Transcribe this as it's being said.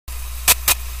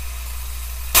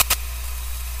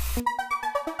Hey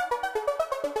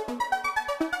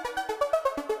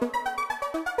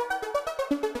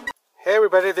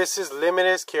everybody, this is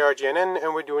Limitless KRGNN,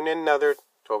 and we're doing another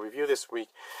toy review this week.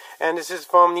 And this is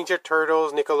from Ninja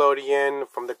Turtles Nickelodeon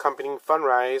from the company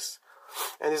Funrise.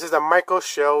 And this is the Micro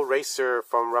Shell Racer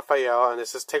from Raphael, and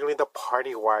this is technically the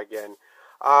Party Wagon.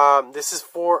 This is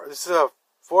a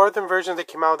fourth version that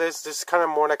came out of this. This is kind of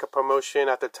more like a promotion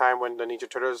at the time when the Ninja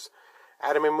Turtles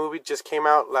anime movie just came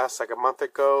out like a month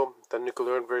ago. The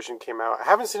Nickelodeon version came out. I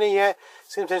haven't seen it yet.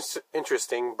 Seems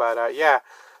interesting, but yeah.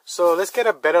 So let's get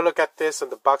a better look at this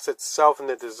and the box itself and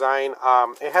the design.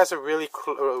 It has a really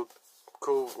cool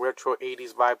retro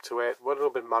 80s vibe to it, a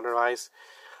little bit modernized.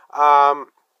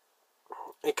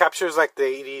 It captures like the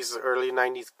 80s, early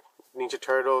 90s Ninja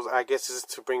Turtles. I guess this is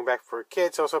to bring back for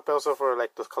kids, also for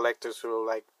like those collectors who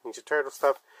like Ninja Turtle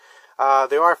stuff.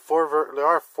 There are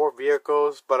four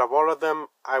vehicles, but of all of them,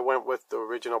 I went with the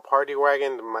original Party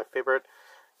Wagon, my favorite.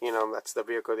 You know, that's the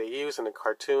vehicle they use in the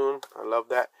cartoon. I love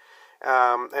that.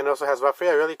 And also has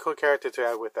Raphael, a really cool character to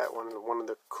add with that one. One of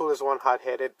the coolest one,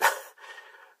 hot-headed.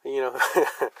 You know.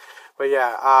 But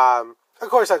yeah, of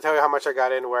course I'll tell you how much I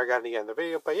got in and where I got in the end of the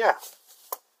video. But yeah.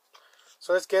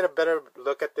 So let's get a better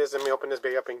look at this. Let me open this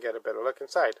baby up and get a better look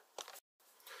inside.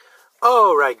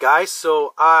 Alright guys,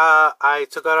 so I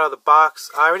took it out of the box.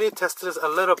 I already tested this a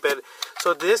little bit.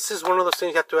 So this is one of those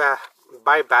things you have to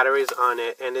buy batteries on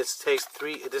it. And this takes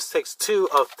 2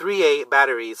 of 3A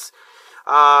batteries.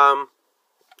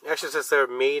 Actually says they're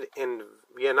made in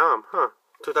Vietnam,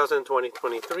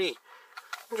 2020-23.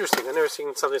 Interesting. I've never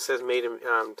seen something that says made in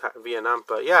Vietnam,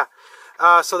 but yeah.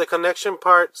 So the connection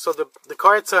part. So the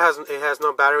car itself has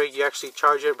no battery. You actually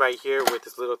charge it right here with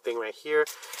this little thing right here,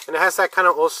 and it has that kind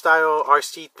of old style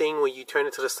RC thing where you turn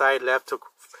it to the side left to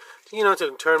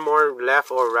turn more left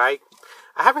or right.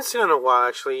 I haven't seen it in a while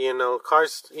actually.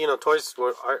 Cars, toys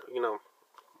were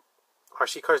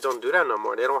RC cars don't do that no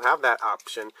more. They don't have that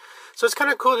option. So it's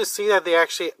kind of cool to see that they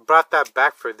actually brought that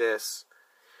back for this.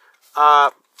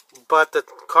 But the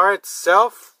car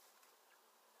itself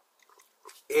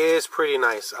is pretty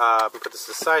nice. Let me put this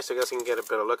aside so you guys can get a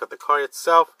better look at the car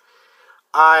itself.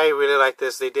 I really like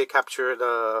this. They did capture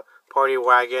the Party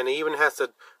Wagon. It even has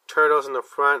the turtles in the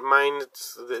front. Mine,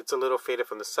 it's a little faded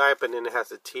from the side, but then it has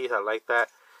the teeth. I like that.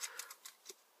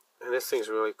 And this thing's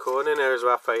really cool. And then there's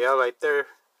Raphael right there.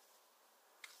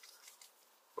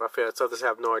 Raphael itself does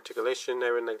have no articulation,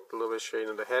 never like a little bit straight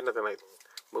in the head, nothing like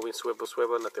moving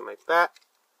swivel, nothing like that.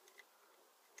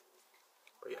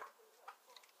 But yeah.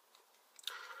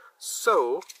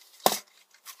 So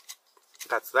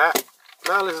that's that.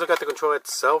 Now let's look at the control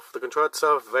itself. The control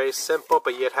itself is very simple,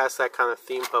 but yet has that kind of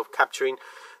theme of capturing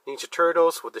Ninja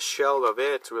Turtles with the shell of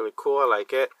it. It's really cool. I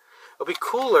like it. It would be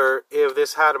cooler if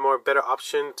this had a better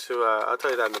option to. I'll tell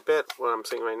you that in a bit. What I'm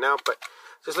saying right now, but.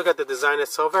 Just look at the design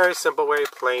itself. Very simple, very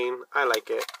plain. I like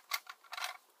it.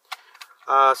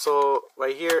 So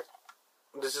right here,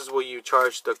 this is where you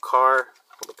charge the car,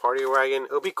 the Party Wagon.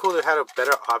 It would be cool to have a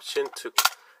better option to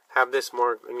have this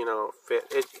more,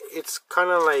 fit. It's kind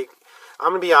of like,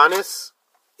 I'm gonna be honest,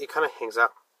 it kind of hangs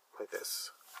out like this.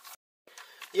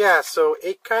 Yeah, so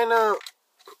it kind of,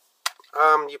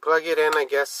 you plug it in, I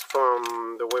guess,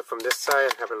 from this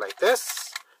side and have it like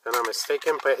this. If I'm not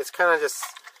mistaken, but it's kind of just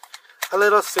a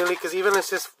little silly because even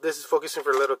this is focusing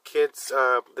for little kids.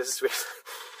 This is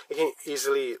you can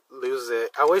easily lose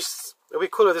it. I wish it would be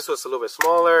cool if this was a little bit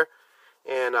smaller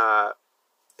and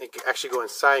it could actually go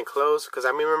inside and close. Because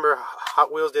I remember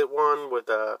Hot Wheels did one with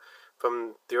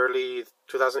from the early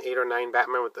 2008 or 9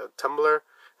 Batman with the tumbler,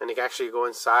 and it could actually go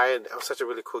inside. That was such a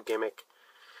really cool gimmick.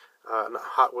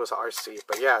 Hot Wheels RC,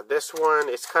 but yeah, this one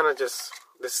it's kind of just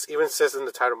this even says in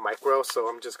the title micro, so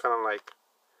I'm just kind of like.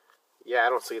 Yeah, I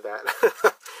don't see that.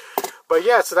 But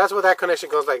yeah, so that's where that connection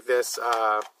goes like this.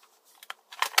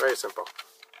 Very simple.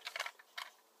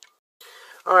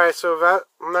 Alright, so if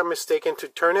I'm not mistaken, to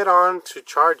turn it on, to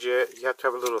charge it, you have to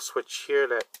have a little switch here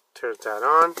that turns that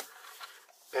on.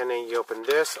 And then you open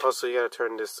this. Also, you gotta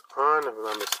turn this on, if I'm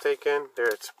not mistaken. There,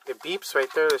 it beeps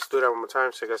right there. Let's do that one more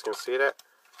time so you guys can see that.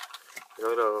 A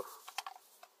little,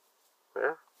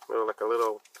 there, like a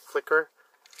little flicker.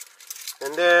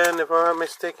 And then, if I'm not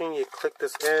mistaken, you click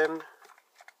this in.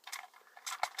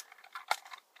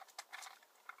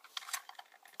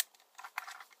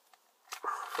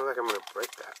 I feel like I'm going to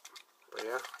break that. But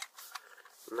yeah.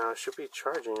 Now it should be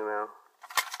charging now.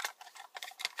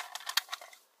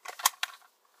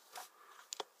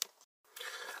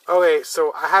 Okay,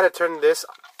 so I had to turn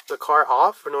the car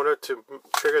off in order to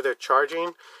trigger the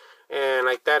charging. And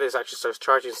like that, it actually starts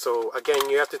charging. So again,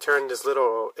 you have to turn this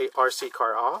little RC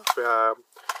car off.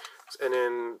 and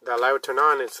then the light will turn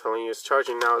on. It's telling you it's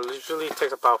charging. Now it usually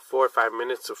takes about 4 or 5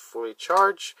 minutes to fully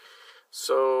charge.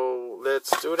 So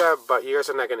let's do that, but you guys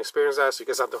are not going to experience that, so you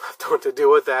guys don't have what to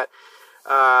deal with that.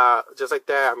 Just like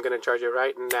that, I'm going to charge it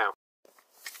right now.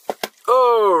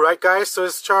 Alright guys, so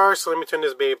it's charged, so let me turn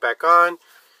this baby back on.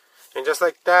 And just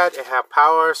like that, it has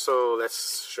power, so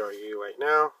let's show you right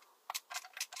now.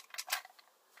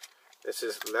 This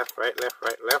is left, right, left,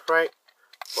 right, left, right.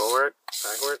 Forward,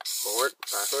 backward, forward,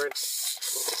 backward.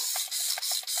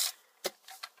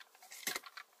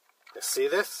 You see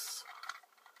this?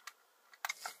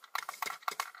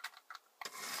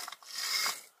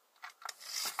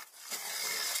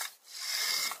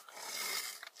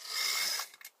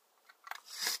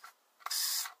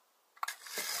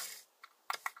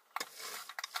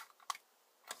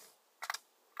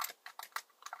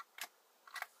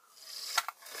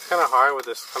 Kind of hard with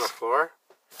this kind of floor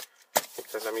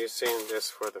because I'm using this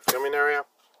for the filming area.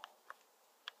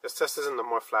 Let's test this in the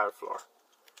more flat floor.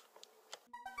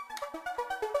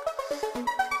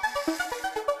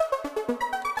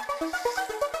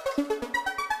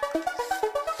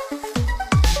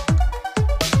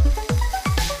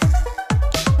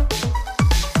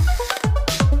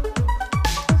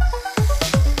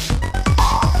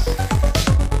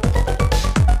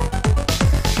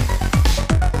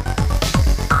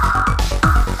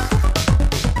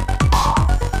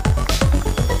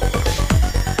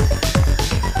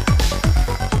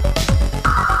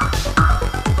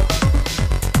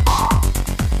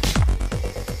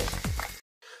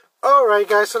 Alright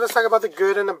guys, so let's talk about the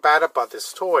good and the bad about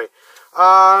this toy.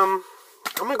 I'm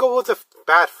going to go with the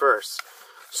bad first.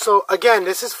 So again,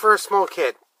 this is for a small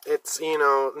kid. It's, you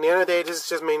know, at the end of the day, this is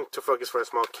just meant to focus for a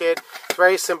small kid. It's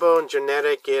very simple and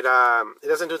genetic. It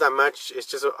doesn't do that much. It's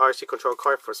just an RC control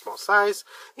card for a small size.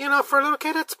 You know, for a little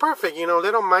kid, it's perfect. You know,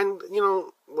 they don't mind, you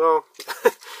know, well,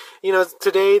 you know,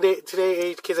 today kids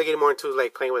are getting more into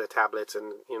like playing with the tablets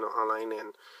and, you know, online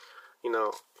and, you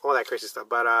know, all that crazy stuff.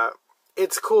 But,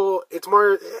 it's cool. It's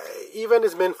more, even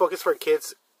it's been focused for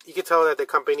kids. You can tell that the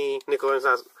company, Nickelodeon's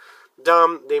not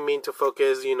dumb. They mean to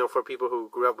focus, you know, for people who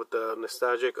grew up with the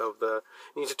nostalgic of the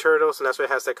Ninja Turtles. And that's why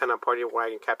it has that kind of party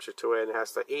wagon capture to it. And it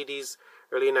has the 80s,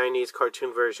 early 90s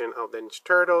cartoon version of the Ninja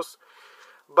Turtles.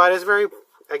 But it's very,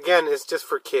 again, it's just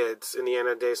for kids in the end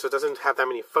of the day. So it doesn't have that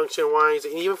many function-wise.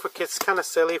 And even for kids, it's kind of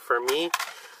silly for me.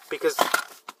 Because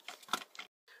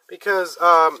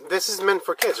this is meant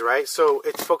for kids, right? So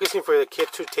it's focusing for the kid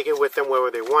to take it with them wherever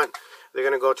they want. They're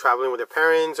going to go traveling with their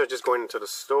parents or just going into the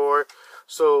store.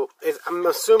 So I'm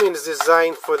assuming it's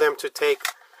designed for them to take,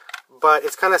 but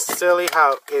it's kind of silly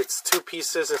how it's two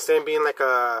pieces instead of being like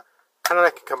a, kind of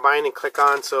like a combine and click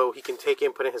on, so he can take it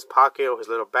and put it in his pocket or his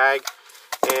little bag.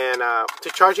 And to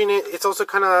charging it, it's also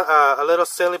kind of a little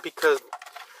silly because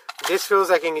this feels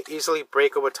like it can easily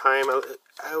break over time,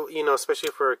 you know,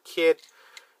 especially for a kid.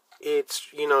 It's,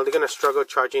 you know, they're going to struggle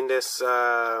charging this.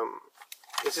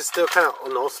 It's just still kind of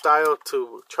an old style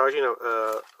to charging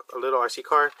a little RC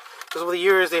car. Because over the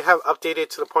years, they have updated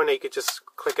to the point that you could just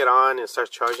click it on and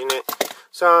start charging it.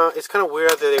 So it's kind of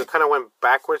weird that they kind of went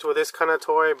backwards with this kind of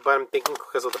toy. But I'm thinking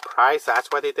because of the price, that's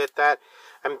why they did that.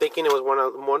 I'm thinking it was a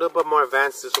little bit more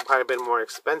advanced. This would probably have been more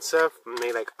expensive.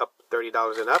 Maybe like up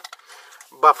 $30 and up.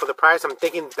 But for the price, I'm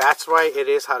thinking that's why it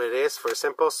is how it is for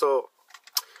simple. So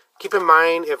keep in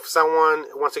mind, if someone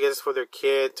wants to get this for their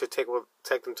kid to take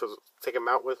them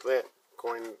out with it,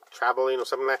 going traveling or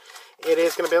something like that, it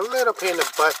is going to be a little pain in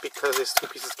the butt because these two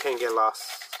pieces can get lost.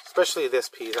 Especially this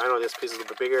piece. I know this piece is a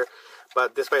little bit bigger,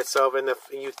 but this by itself, and if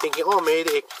you're thinking, oh,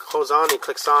 maybe it goes on and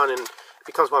clicks on and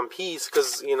becomes one piece,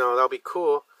 because, you know, that'll be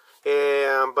cool.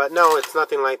 But no, it's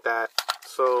nothing like that.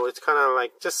 So it's kind of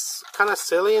like, just kind of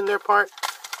silly in their part.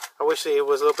 I wish it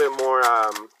was a little bit more,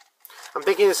 I'm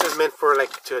thinking this is meant for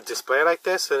like to display like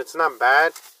this, and it's not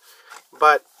bad.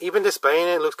 But even displaying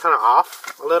it looks kind of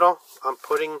off a little.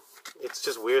 It's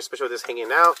just weird, especially with this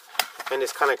hanging out, and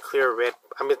it's kind of clear red.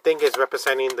 I think it's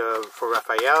representing for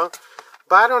Raphael,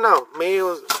 but I don't know. Maybe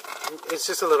it's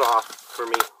just a little off for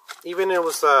me. Even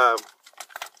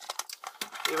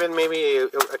maybe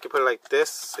I could put it like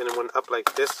this, and it went up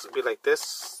like this. It'd be like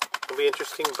this. It'd be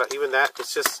interesting, but even that,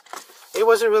 it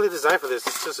wasn't really designed for this.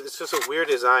 It's just a weird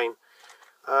design.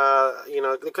 You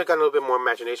know, they could have gotten a little bit more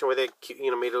imagination with it,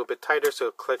 you know, made it a little bit tighter so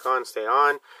it'll click on, stay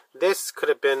on. This could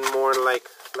have been more like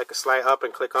a slide up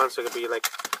and click on, so it could be like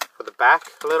for the back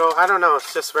a little. I don't know,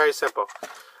 it's just very simple.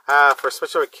 For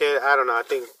especially a kid, I don't know, I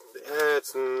think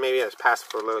maybe it's passed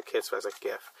for little kids as a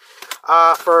gift.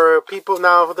 For people,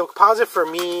 now the positive for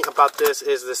me about this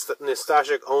is this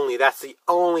nostalgic only. That's the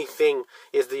only thing,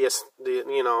 is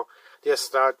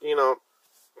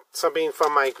something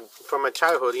from my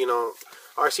childhood. You know,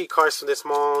 RC cars from this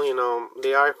small, you know,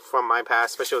 they are from my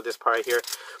past, especially with this part right here.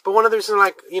 But one of the reasons,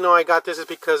 like, you know, I got this is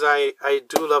because I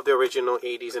do love the original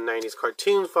 80s and 90s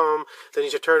cartoons from the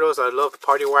Ninja Turtles. I love the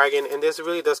Party Wagon, and this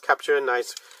really does capture a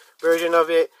nice version of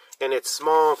it. And it's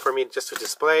small for me just to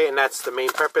display, and that's the main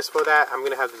purpose for that. I'm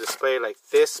going to have the display like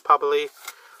this, probably.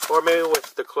 Or maybe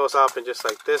with the close-up and just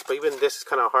like this. But even this is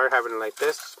kind of hard having it like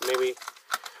this. Maybe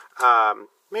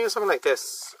something like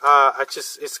this.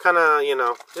 It's kind of, you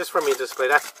know, just for me to display.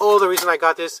 That's all the reason I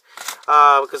got this.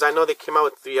 Because I know they came out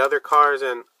with 3 other cars,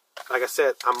 and like I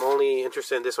said, I'm only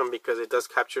interested in this one because it does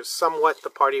capture somewhat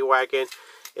the Party Wagon.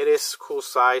 It is cool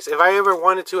size. If I ever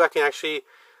wanted to, I can actually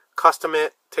custom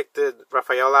it, take the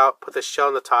Raphael out, put the shell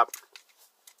on the top,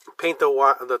 paint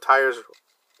the tires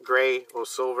gray or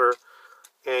silver,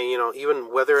 and, you know,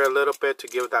 even weather a little bit to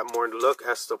give that more look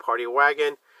as the Party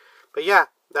Wagon. But yeah,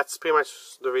 that's pretty much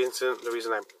the reason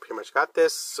I pretty much got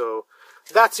this. So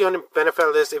that's the only benefit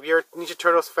of this. If you're a Ninja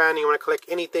Turtles fan and you want to collect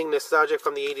anything nostalgic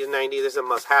from the 80s and 90s, this is a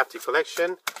must-have to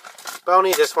collection. But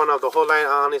only this one of the whole line.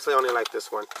 I honestly only like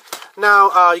this one.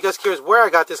 Now, you guys curious where I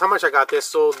got this, how much I got this.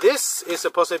 So this is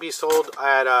supposed to be sold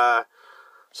at,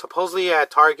 supposedly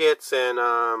at Targets and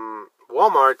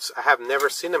Walmarts. I have never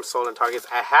seen them sold in Targets.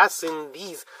 I have seen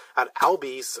these at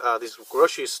Albi's, this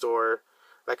grocery store,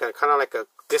 like a kind of like a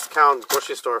discount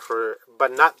grocery store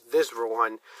but not this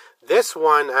one. This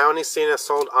one I only seen it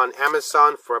sold on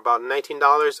Amazon for about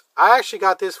 $19. I actually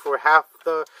got this for half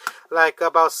the, like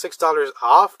about $6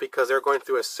 off, because they're going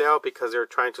through a sale, because they're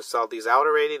trying to sell these out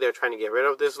already. They're trying to get rid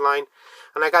of this line,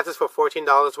 and I got this for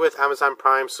 $14 with Amazon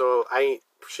Prime, so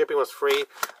shipping was free.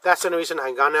 That's the only reason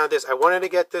I got now this. I wanted to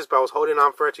get this, but I was holding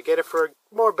on for it to get it for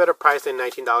a more better price than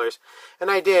 $19, and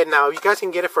I did. Now, if you guys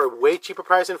can get it for a way cheaper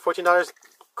price than $14,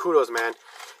 kudos, man.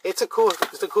 It's a cool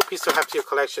piece to have to your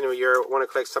collection when you want to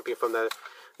collect something from the,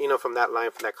 you know, from that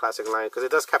line, from that classic line, because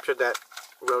it does capture that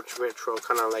retro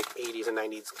kind of like 80s and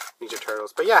 90s Ninja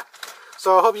Turtles. But yeah,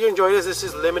 so I hope you enjoyed this. This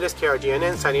is Limitless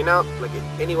KRGNN signing out. Like,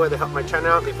 any way to help my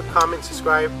channel out, leave a comment,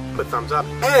 subscribe, put thumbs up,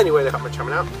 any way to help my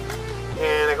channel out.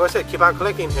 And like I said, keep on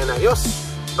collecting, and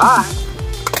adios. Bye.